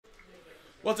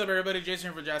What's up, everybody?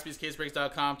 Jason here for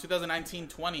JaspysCaseBreaks.com.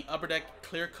 2019-20 Upper Deck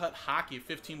Clear Cut Hockey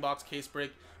 15-box case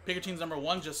break. Pickertines number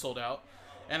 1 just sold out.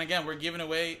 And again, we're giving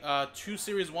away 2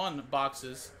 Series 1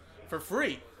 boxes for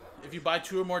free if you buy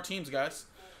 2 or more teams, guys.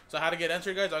 So how to get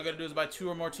entered, guys? All you got to do is buy 2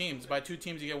 or more teams. Buy 2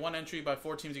 teams, you get 1 entry. Buy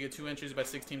 4 teams, you get 2 entries. Buy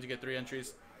 6 teams, you get 3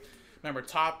 entries. Remember,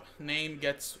 top 2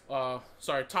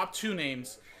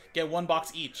 names get 1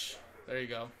 box each. There you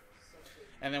go.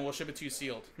 And then we'll ship it to you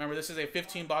sealed. Remember, this is a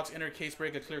 15-box inner case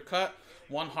break, a clear cut,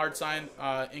 1 hard sign,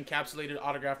 encapsulated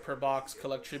autograph per box,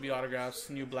 collect tribute autographs,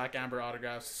 new black amber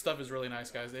autographs. Stuff is really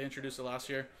nice, guys. They introduced it last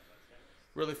year.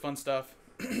 Really fun stuff.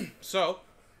 So,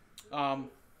 I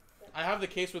have the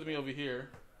case with me over here.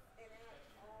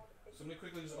 So let me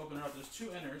quickly just open it up. There's 2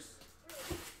 inners.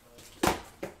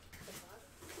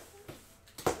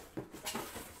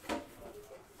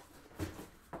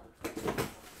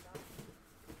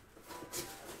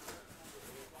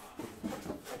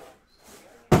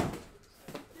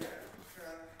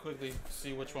 Quickly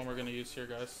see which one we're going to use here,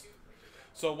 guys.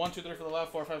 So 1, 2, 3 for the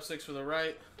left, 4, 5, 6 for the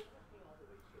right.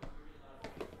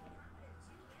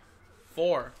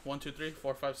 4. 1, 2, 3,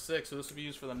 4, 5, 6. So this will be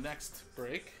used for the next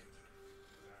break.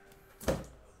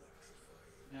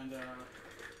 And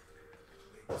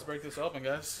let's break this open,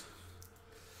 guys.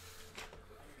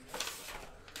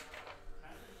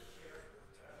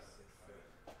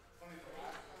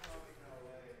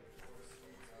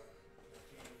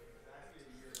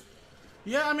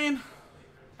 Yeah, I mean,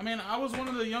 I was one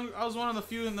of the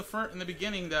few in the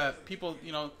beginning that people,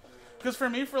 because for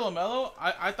me, for LaMelo,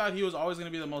 I thought he was always going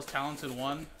to be the most talented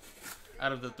one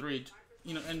out of the 3,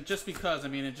 and just because,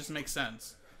 it just makes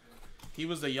sense. He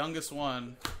was the youngest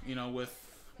one,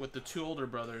 with the 2 older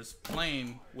brothers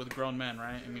playing with grown men,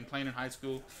 right? Playing in high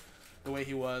school the way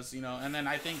he was, and then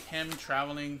I think him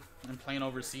traveling and playing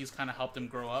overseas kind of helped him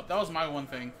grow up. That was my one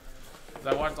thing.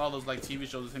 I watched all those TV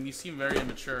shows with him. He seemed very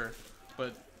immature.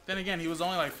 But then again, he was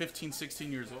only like 15,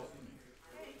 16 years old.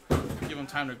 Give him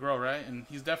time to grow, right? And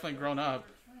he's definitely grown up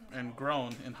and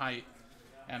grown in height.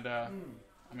 And, I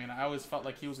always felt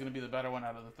like he was going to be the better one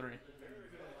out of the 3.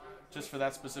 Just for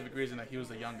that specific reason that he was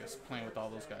the youngest, playing with all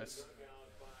those guys.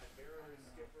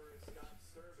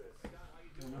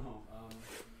 No,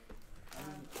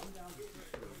 I'm down to future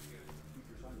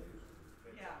Sundays.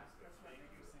 Yeah, that's what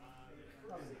you're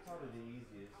saying. Probably the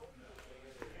easiest.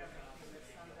 Yeah,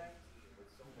 this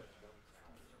Sunday.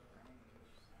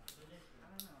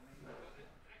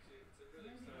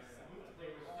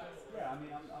 Yeah, I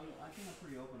think I'm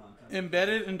pretty open on Sunday.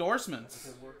 Embedded endorsements.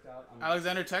 If it worked out,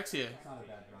 Alexander Texier. It's not a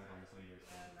bad drive on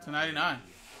Sunday. To 99.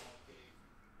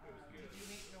 Did you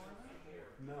meet Norma?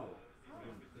 No.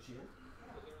 Is she here?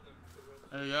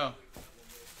 There you go.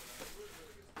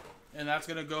 And that's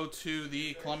going to go to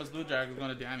the Columbus Blue Jackets, going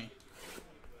to Danny.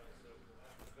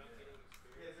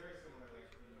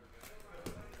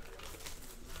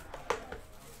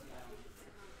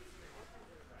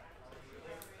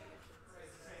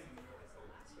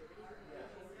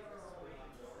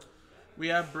 We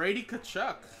have Brady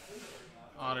Tkachuk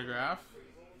autograph.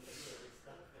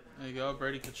 There you go,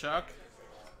 Brady Tkachuk.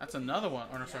 That's another one.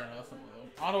 Or no, sorry, no, that's not one.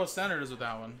 Ottawa Senators with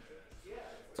that one.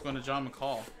 It's going to John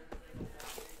McCall.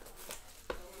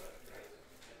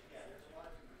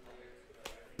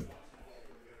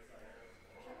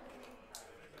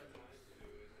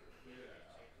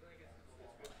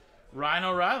 Ryan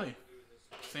O'Reilly,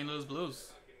 St. Louis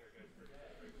Blues.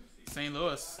 St.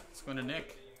 Louis, it's going to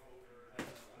Nick.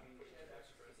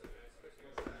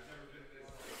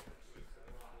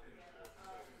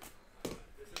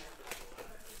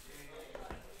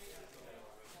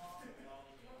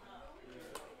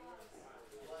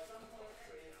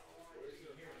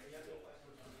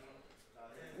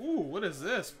 Ooh, what is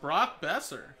this? Brock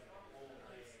Besser.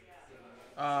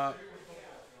 But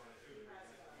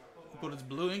it's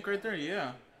blue ink right there?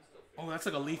 Yeah. Oh, that's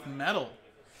like a Leaf metal.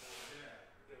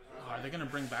 Oh, are they going to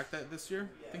bring back that this year?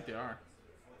 I think they are.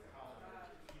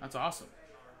 That's awesome.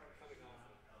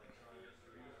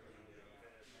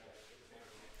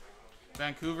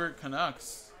 Vancouver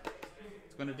Canucks.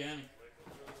 It's going to Danny.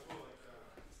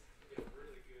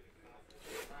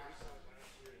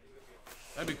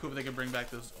 That'd be cool if they could bring back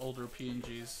those older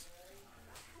PNGs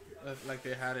like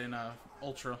they had in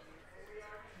Ultra.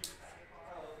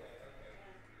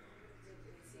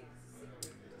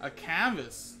 A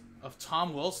canvas of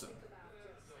Tom Wilson.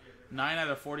 9 out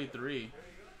of 43.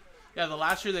 Yeah, the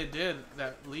last year they did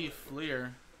that Leaf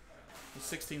Lear was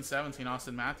 16-17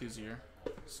 Austin Matthews year.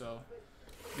 So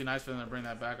it'd be nice for them to bring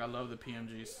that back. I love the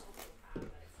PMGs.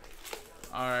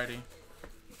 Alrighty.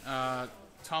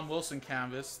 Tom Wilson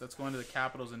canvas. That's going to the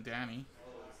Capitals and Danny.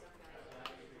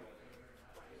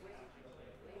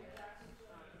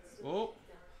 Oh.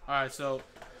 Alright, so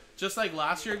just like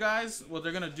last year, guys, what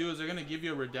they're going to do is they're going to give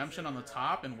you a redemption on the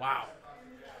top. And wow.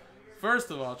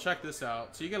 First of all, check this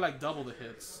out. So you get like double the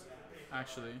hits,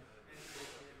 actually.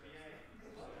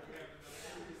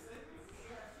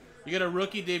 You get a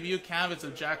rookie debut canvas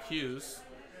of Jack Hughes.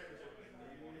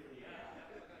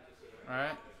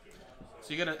 Alright. So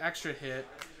you get an extra hit.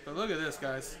 But look at this,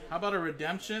 guys. How about a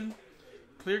redemption?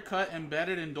 Clear cut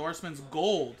embedded endorsements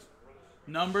gold.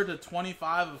 Number to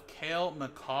 25 of Cale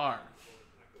Makar.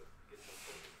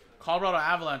 Colorado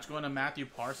Avalanche going to Matthew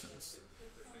Parsons.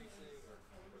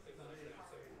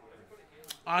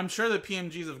 I'm sure the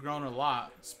PMGs have grown a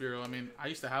lot, Spiro. I mean, I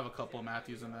used to have a couple of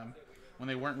Matthews in them when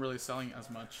they weren't really selling as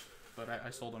much. But I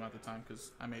sold them at the time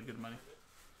because I made good money.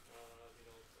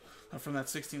 From that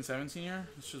 16-17 year,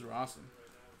 these shoes were awesome.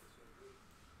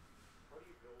 How do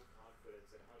you build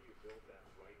confidence and how do you build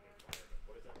that right environment?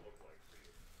 What does that look like for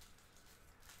you?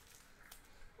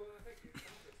 Well, I think your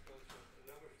confidence comes from a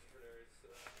number of different areas.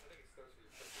 I think it starts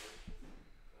with your preparation.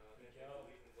 And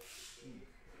believing what you're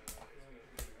doing. It's going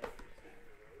to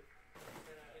be your road.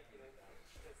 And I think, you know,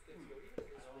 that's things go even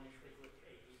if you're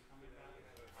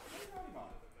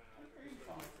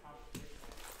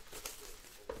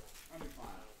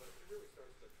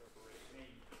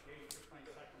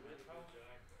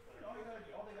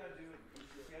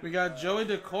We got Joey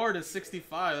Decord at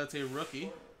 65. That's a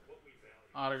rookie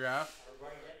autograph.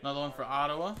 Another one for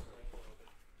Ottawa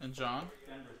and John.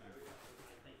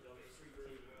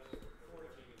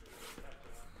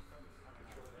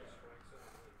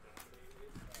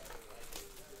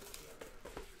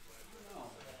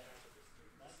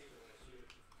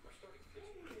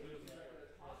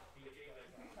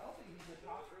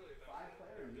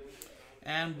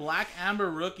 And Black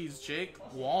Amber rookies, Jake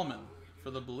Wallman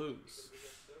for the Blues.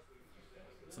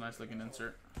 It's a nice looking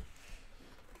insert.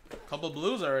 Couple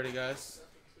Blues already, guys.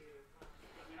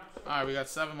 Alright, we got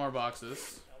 7 more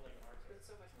boxes.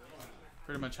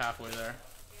 Pretty much halfway there.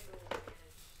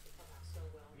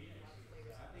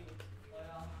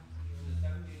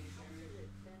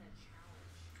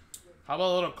 How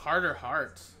about a little Carter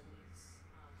Hart?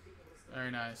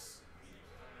 Very nice.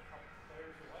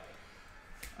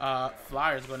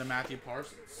 Flyers going to Matthew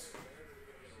Parsons.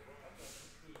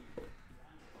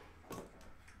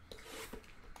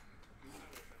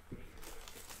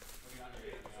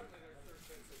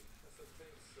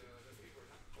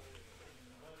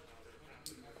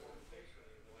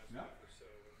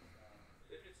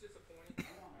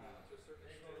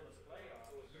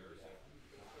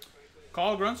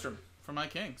 Carl Grunstrom for my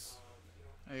Kings.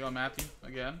 There you go, Matthew.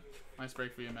 Again. Nice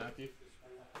break for you, Matthew.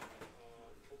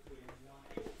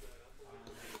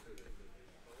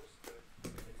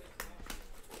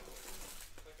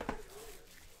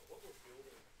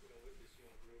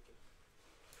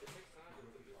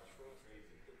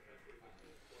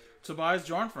 Tobias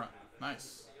Jornfront.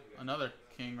 Nice. Another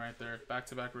King right there.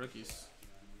 Back-to-back rookies.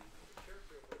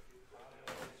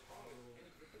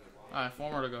 Alright, 4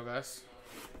 more to go, guys.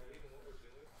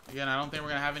 Again, I don't think we're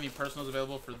going to have any personals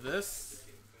available for this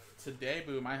today,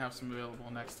 but we might have some available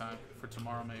next time. For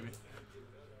tomorrow, maybe.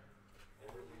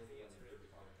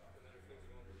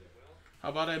 How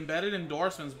about embedded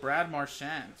endorsements? Brad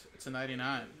Marchand. It's a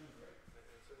 99.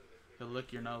 He'll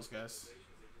lick your nose, guys.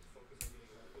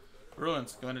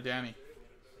 Bruins going to Danny.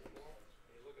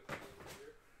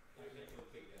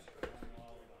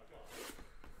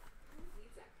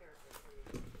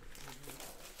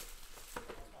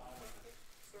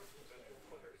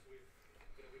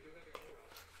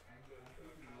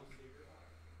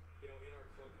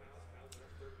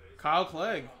 Kyle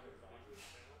Clegg.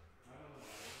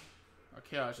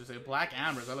 Okay, I should say Black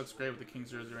Ambers. That looks great with the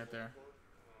Kings jersey right there.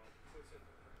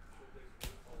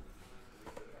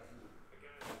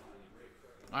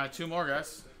 Alright, 2 more,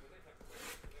 guys.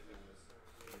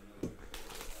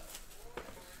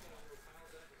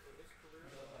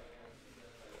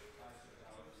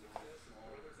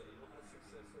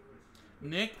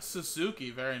 Nick Suzuki,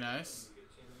 very nice.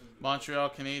 Montreal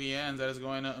Canadiens, that is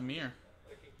going to Amir.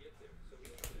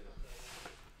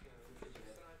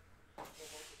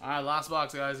 Alright, last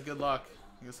box, guys. Good luck.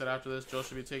 Like I said, after this, Joe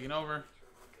should be taking over.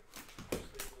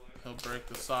 He'll break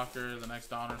the soccer, the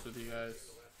next honors with you guys,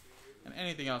 and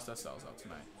anything else that sells out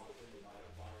tonight.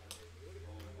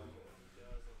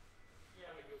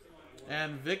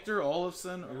 And Victor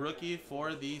Olofsson, rookie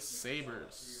for the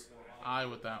Sabres. Eye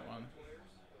with that one.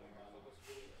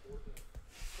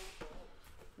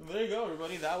 Well, there you go,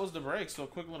 everybody. That was the break. So a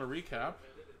quick little recap.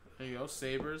 There you go.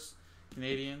 Sabres,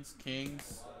 Canadiens,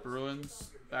 Kings, Bruins,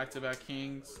 back-to-back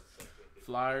Kings,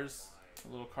 Flyers,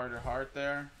 a little Carter Hart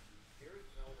there.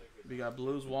 We got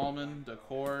Blues Wallman,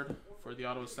 Decord for the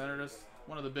Ottawa Senators.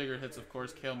 One of the bigger hits, of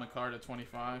course, Cale McCarr at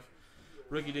 25.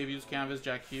 Rookie debuts canvas,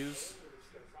 Jack Hughes.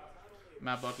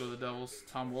 Matt Buckler of the Devils.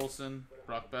 Tom Wilson,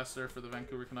 Brock Besser for the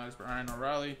Vancouver Canucks, Brian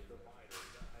O'Reilly.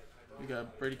 We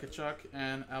got Brady Tkachuk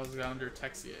and Alexander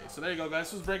Texier. So there you go, guys.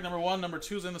 This was break number 1. Number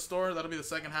 2 is in the store. That'll be the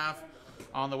second half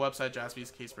on the website,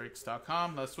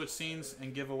 jaspyscasebreaks.com. Let's switch scenes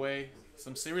and give away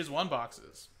some Series 1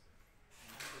 boxes.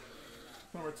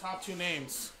 Our top 2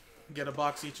 names get a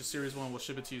box each of Series 1. We'll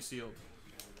ship it to you sealed.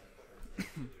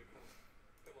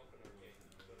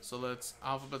 So let's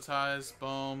alphabetize.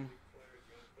 Boom.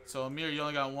 So Amir, you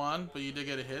only got 1, but you did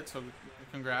get a hit, so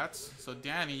congrats. So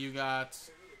Danny, you got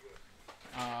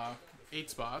 8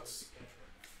 spots.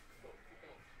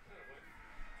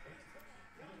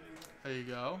 There you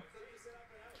go.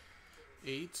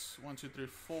 8. 1, 2, 3,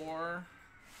 4.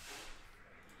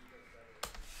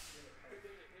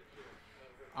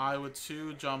 I with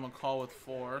 2. John McCall with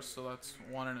 4. So that's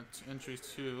 1 and entry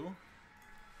 2.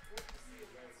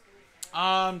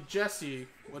 Jesse,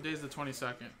 what day is the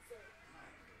 22nd?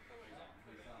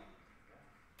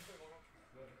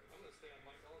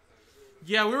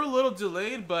 Yeah, we were a little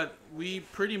delayed, but we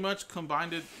pretty much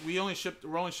combined it. We only shipped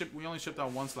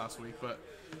out once last week, but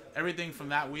everything from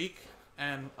that week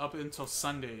and up until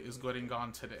Sunday is getting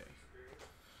gone today.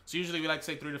 So usually we like to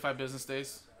say 3 to 5 business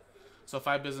days. So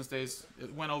 5 business days.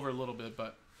 It went over a little bit,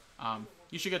 but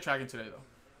you should get tracking today though.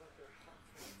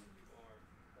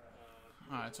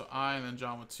 All right, so I and then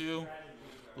John with 2.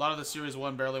 A lot of the Series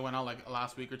 1 barely went out like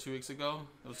last week or 2 weeks ago.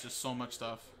 It was just so much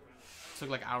stuff. It took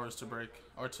like hours to break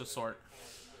or to sort.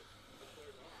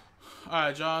 All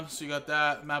right, John, so you got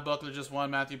that. Matt Buckler just 1.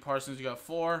 Matthew Parsons, you got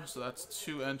 4. So that's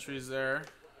 2 entries there.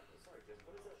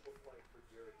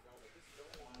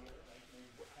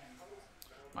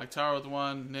 Mike Tower with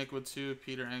 1. Nick with 2.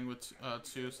 Peter Eng with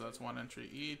 2. So that's 1 entry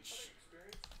each.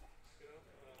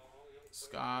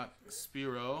 Scott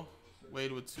Spiro.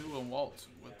 Wade with 2 and Walt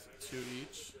with 2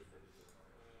 each.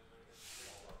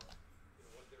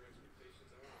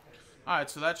 Alright,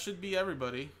 so that should be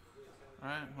everybody.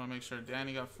 Alright, I want to make sure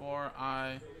Danny got 4.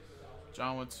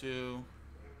 John with 2.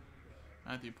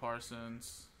 Matthew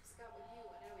Parsons.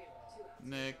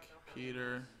 Nick,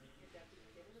 Peter,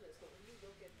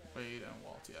 Wade, and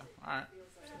Walt. Yeah. Alright,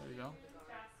 so there you go.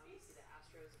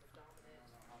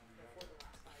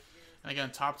 And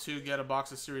again, top 2 get a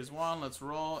box of Series 1. Let's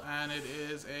roll. And it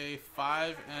is a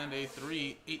 5 and a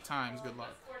 3. 8 times. Good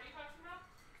luck.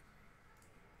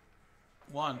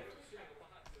 1,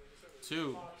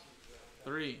 2,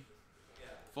 3,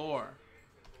 4,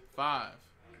 5,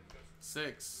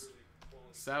 6,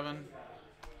 7,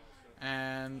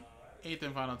 and 8th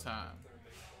and final time.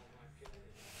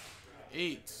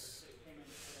 8,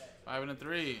 5 and a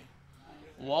 3.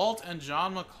 Walt and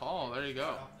John McCall. There you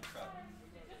go.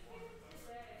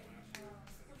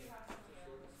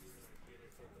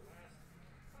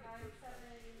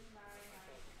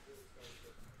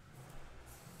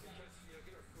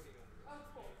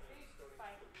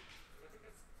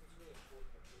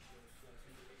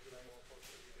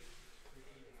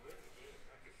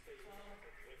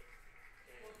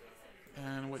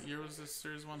 And what year was this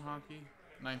Series 1 hockey?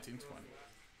 1920.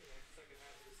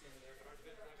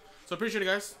 So appreciate it,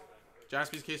 guys.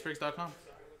 jaspyscasebreaks.com.